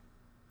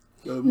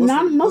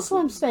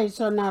 Muslim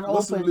states are not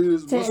open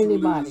to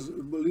anybody.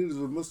 Leaders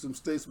of Muslim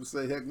states would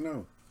say, heck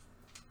no.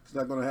 It's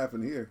not going to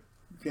happen here.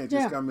 You can't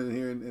just come in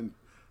here and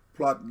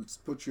plot and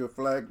put your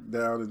flag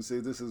down and say,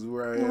 this is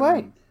where I am,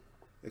 right,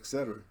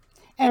 etc.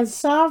 And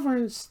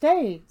sovereign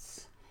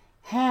states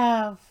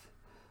have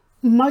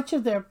much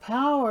of their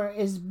power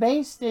is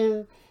based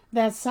in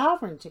that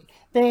sovereignty.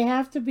 They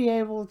have to be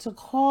able to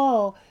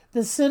call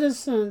the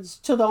citizens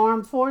to the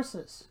armed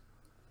forces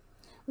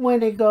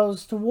when it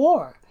goes to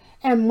war.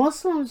 And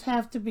Muslims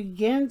have to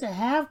begin to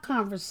have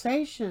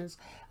conversations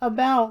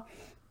about,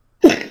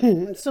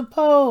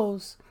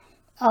 suppose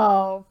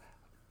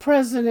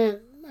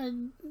President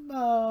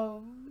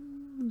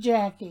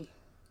Jackie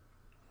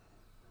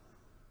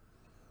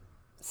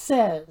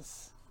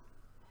says,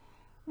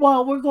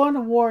 well, we're going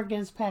to war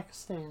against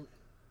Pakistan.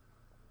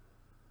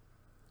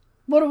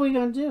 What are we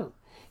going to do?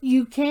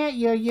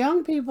 Your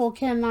young people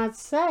cannot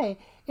say,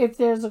 if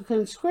there's a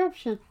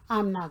conscription,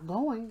 I'm not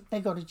going. They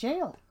go to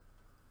jail.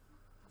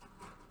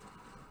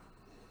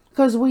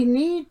 Because we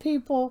need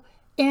people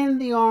in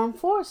the armed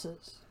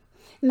forces.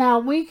 Now,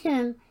 we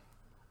can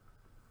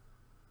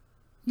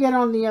get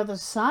on the other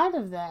side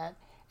of that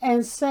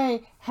and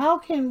say, how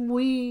can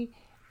we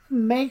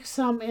make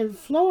some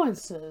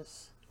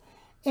influences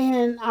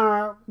in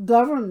our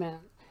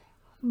government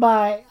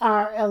by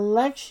our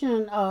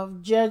election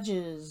of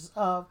judges,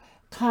 of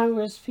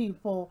Congress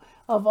people,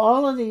 of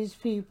all of these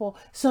people,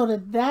 so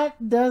that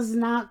that does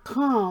not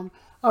come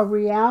a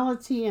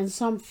reality in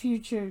some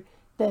future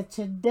that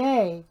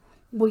today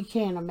we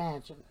can't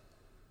imagine.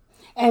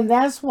 And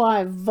that's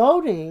why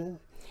voting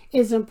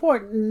is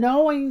important,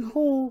 knowing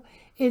who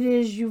it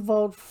is you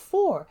vote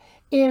for.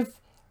 If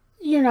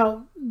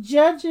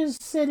judges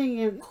sitting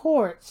in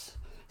courts,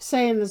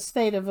 say in the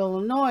state of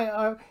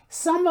Illinois,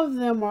 some of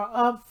them are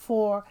up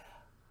for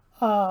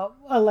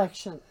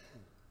election.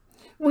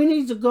 We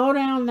need to go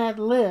down that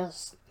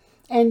list,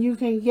 and you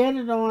can get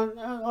it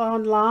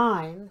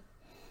online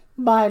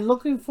by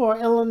looking for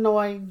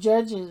Illinois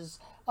judges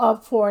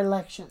up for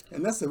election.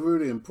 And that's a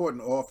really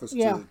important office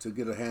to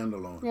get a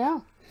handle on.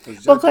 Yeah.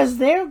 Because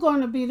they're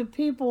going to be the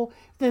people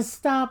that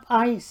stop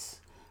ICE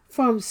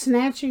from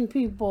snatching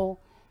people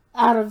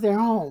out of their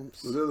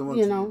homes. Well, they're the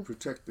ones who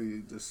protect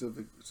the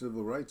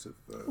civil rights of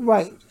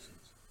citizens.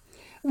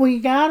 We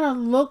got to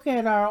look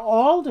at our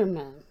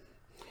aldermen,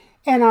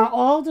 and our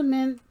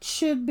aldermen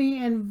should be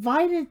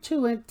invited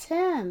to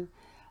attend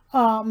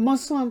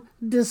Muslim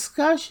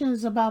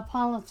discussions about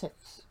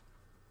politics.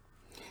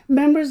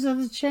 Members of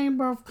the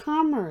Chamber of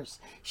Commerce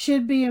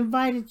should be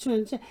invited to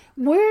attend.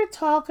 We're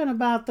talking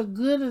about the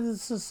good of the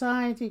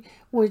society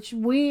which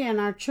we and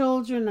our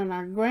children and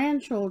our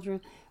grandchildren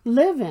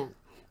live in.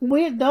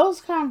 Those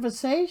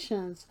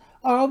conversations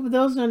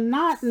those are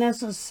not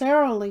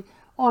necessarily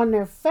on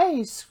their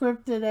face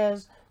scripted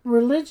as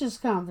religious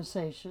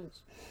conversations.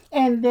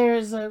 And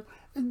there's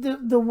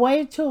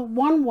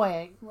one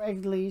way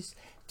at least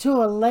to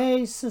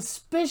allay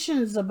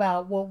suspicions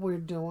about what we're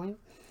doing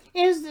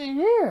is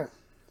here.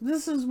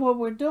 This is what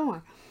we're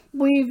doing.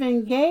 We've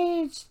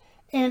engaged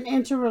in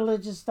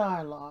interreligious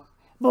dialogue,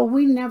 but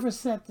we never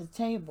set the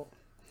table.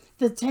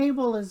 The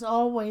table is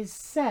always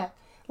set,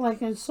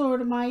 like in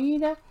Surah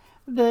Ma'idah,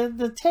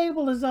 the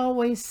table is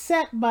always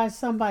set by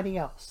somebody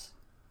else.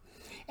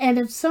 And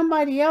if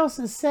somebody else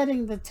is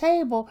setting the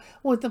table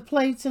with the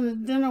plates and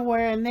the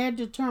dinnerware and they're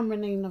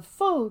determining the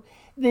food,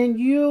 then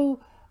you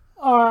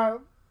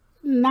are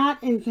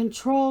not in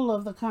control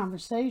of the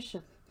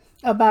conversation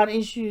about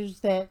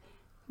issues that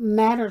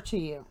matter to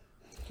you.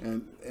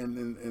 And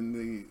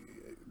in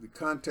the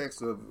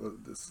context of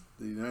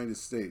the United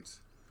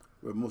States,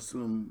 where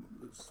Muslims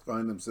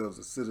find themselves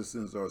as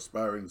citizens or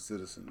aspiring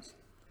citizens,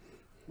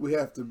 we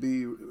have to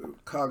be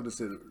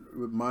cognizant,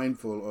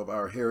 mindful of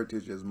our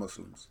heritage as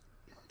Muslims,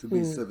 to be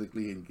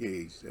civically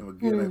engaged. And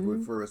again, I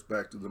refer us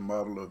back to the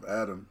model of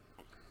Adam,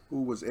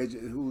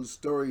 whose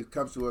story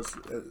comes to us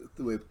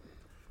through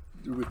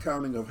the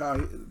recounting of how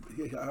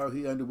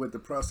he underwent the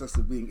process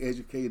of being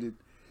educated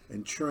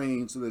and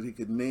trained so that he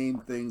could name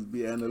things,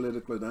 be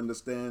analytical, and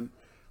understand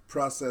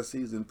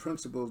processes and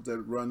principles that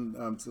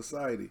run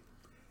society.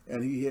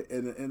 And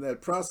in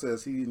that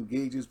process, he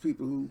engages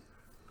people who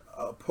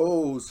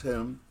oppose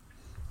him,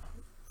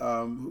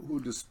 who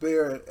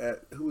despair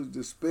at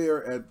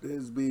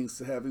his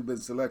having been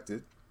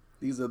selected.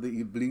 These are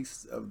the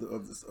iblis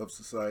of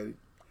society.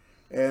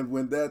 And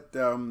when that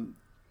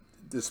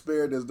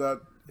despair does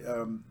not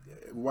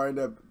wind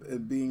up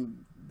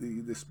being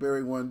the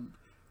despairing one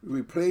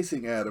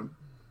replacing Adam,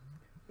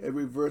 it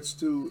reverts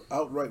to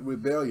outright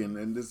rebellion,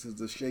 and this is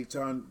the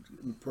shaitan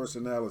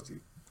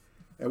personality.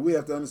 And we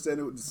have to understand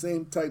that the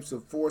same types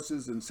of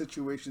forces and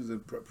situations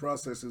and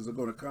processes are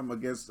going to come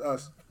against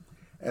us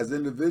as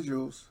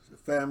individuals,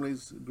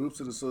 families, groups,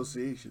 and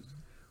associations.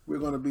 We're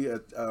going to be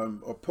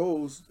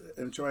opposed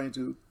and trying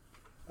to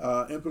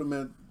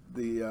implement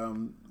the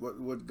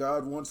what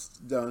God wants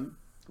done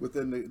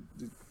within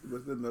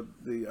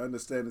the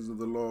understandings of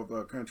the law of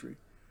our country.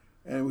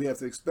 And we have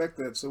to expect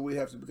that, so we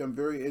have to become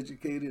very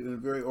educated and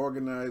very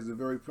organized and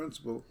very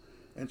principled,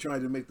 and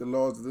trying to make the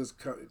laws of this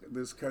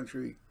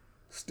country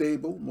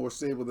stable, more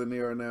stable than they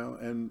are now,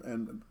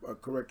 and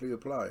correctly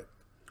applied.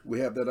 We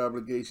have that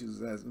obligation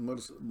as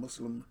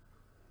Muslim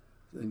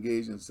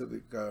engaged in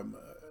civic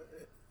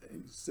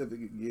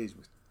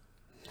engagement.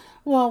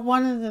 Well,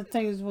 one of the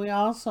things we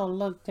also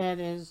looked at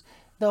is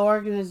the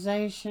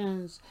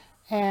organizations,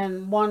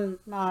 and one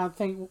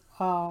thing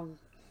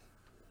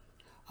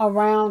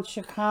around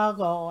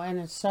Chicago and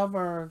its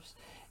suburbs.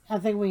 I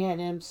think we had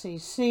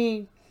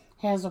MCC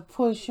has a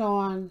push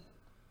on.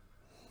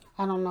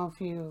 I don't know if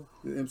you.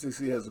 The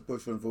MCC has a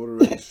push on voter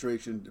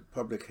registration,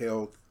 public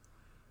health,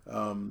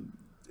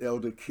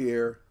 elder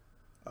care,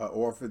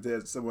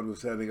 orphans. Someone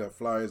was handing out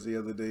flyers the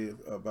other day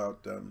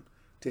about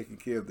taking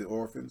care of the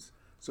orphans.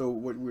 So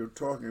what we're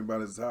talking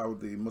about is how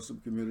the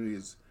Muslim community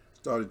is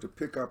starting to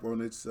pick up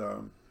on its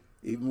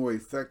even more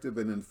effective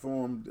and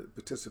informed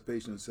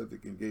participation in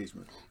civic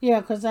engagement. Yeah,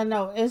 because I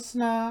know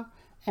ISNA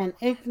and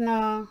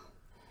ICNA,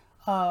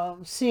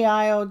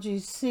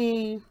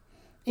 CIOGC,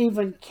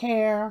 even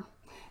CARE,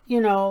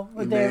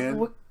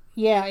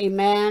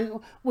 Iman.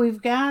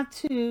 We've got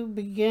to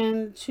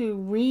begin to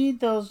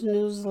read those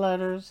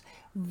newsletters,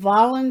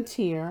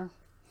 volunteer,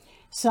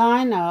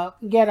 sign up,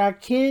 get our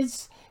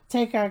kids,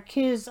 take our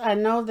kids. I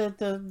know that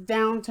the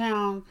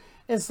Downtown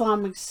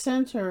Islamic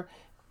Center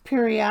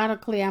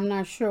periodically, I'm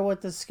not sure what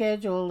the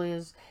schedule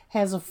is,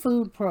 has a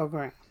food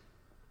program.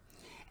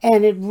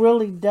 And it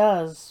really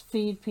does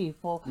feed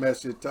people.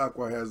 Masjid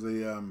Taqwa has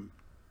a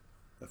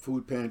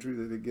food pantry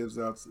that it gives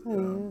out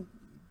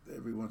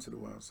every once in a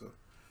while. So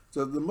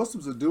the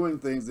Muslims are doing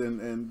things,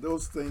 and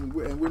those things,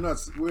 and we're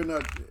not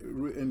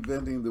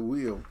inventing the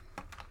wheel.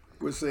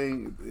 we're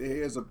saying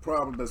here's a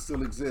problem that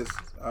still exists,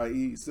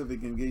 i.e.,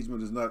 civic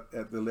engagement is not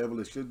at the level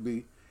it should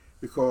be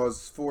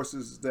because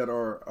forces that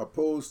are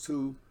opposed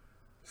to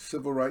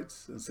civil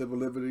rights and civil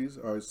liberties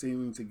are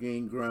seeming to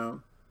gain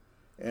ground.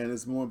 And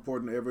it's more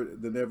important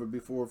than ever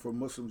before for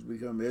Muslims to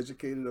become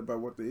educated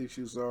about what the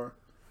issues are,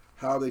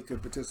 how they can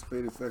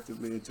participate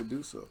effectively, and to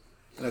do so.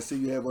 And I see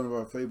you have one of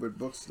our favorite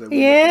books.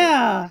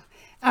 Yeah.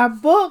 Our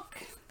book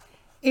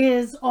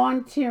is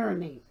On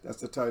Tyranny.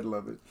 That's the title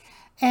of it.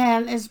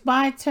 And it's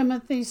by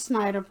Timothy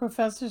Snyder,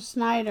 Professor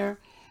Snyder.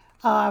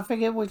 I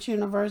forget which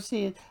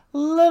university.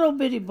 Little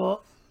bitty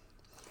book.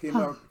 Came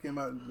out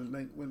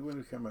when did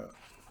it come out?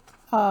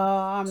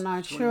 I'm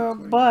not sure,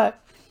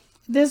 but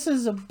this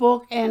is a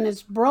book and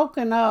it's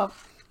broken up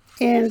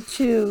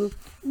into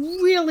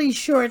really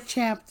short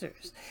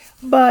chapters.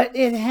 But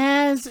it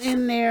has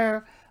in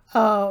there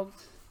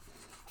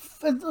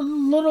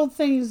little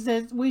things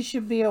that we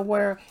should be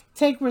aware.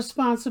 Take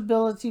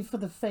responsibility for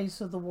the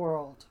face of the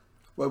world.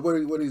 Well,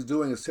 what he's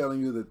doing is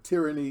telling you that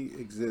tyranny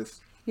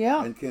exists.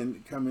 Yeah. And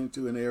can come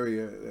into an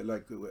area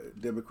like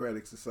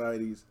democratic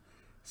societies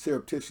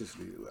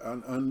surreptitiously,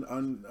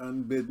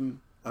 unbidden,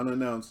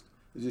 unannounced.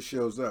 It just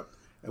shows up.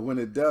 And when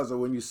it does, or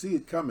when you see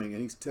it coming,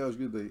 and he tells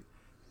you the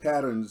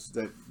patterns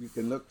that you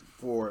can look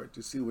for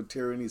to see when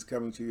tyranny is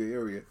coming to your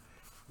area,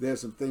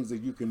 there's some things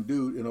that you can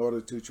do in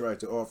order to try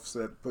to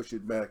offset, push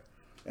it back,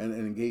 and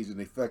engage in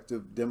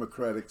effective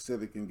democratic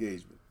civic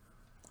engagement.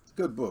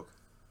 Good book.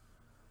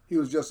 He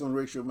was just on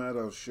Rachel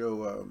Maddow's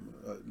show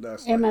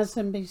last night.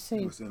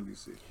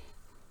 MSNBC.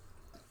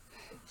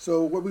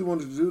 So what we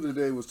wanted to do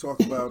today was talk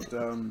about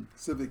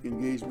civic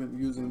engagement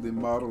using the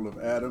model of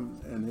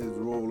Adam and his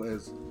role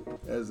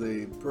as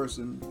a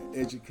person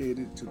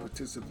educated to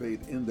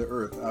participate in the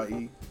earth,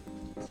 i.e.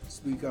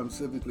 become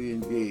civically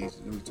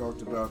engaged. And we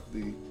talked about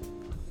the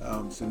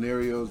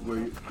scenarios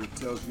where it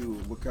tells you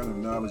what kind of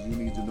knowledge you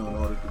need to know in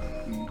order to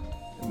be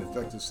an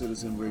effective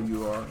citizen where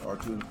you are, or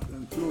to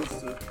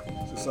influence the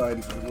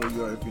society where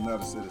you are if you're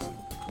not a citizen.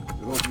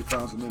 We hope you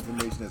found some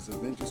information that's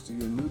of interest to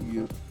you and new to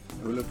you,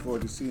 and we look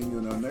forward to seeing you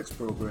in our next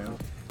program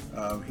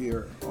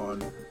here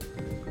on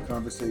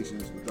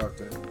Conversations with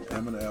Dr.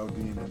 Amina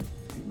Al-Din and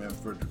Imam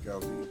Frederick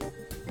Al-Din.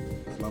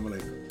 Assalamu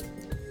alaikum.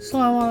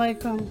 Assalamu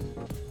alaikum.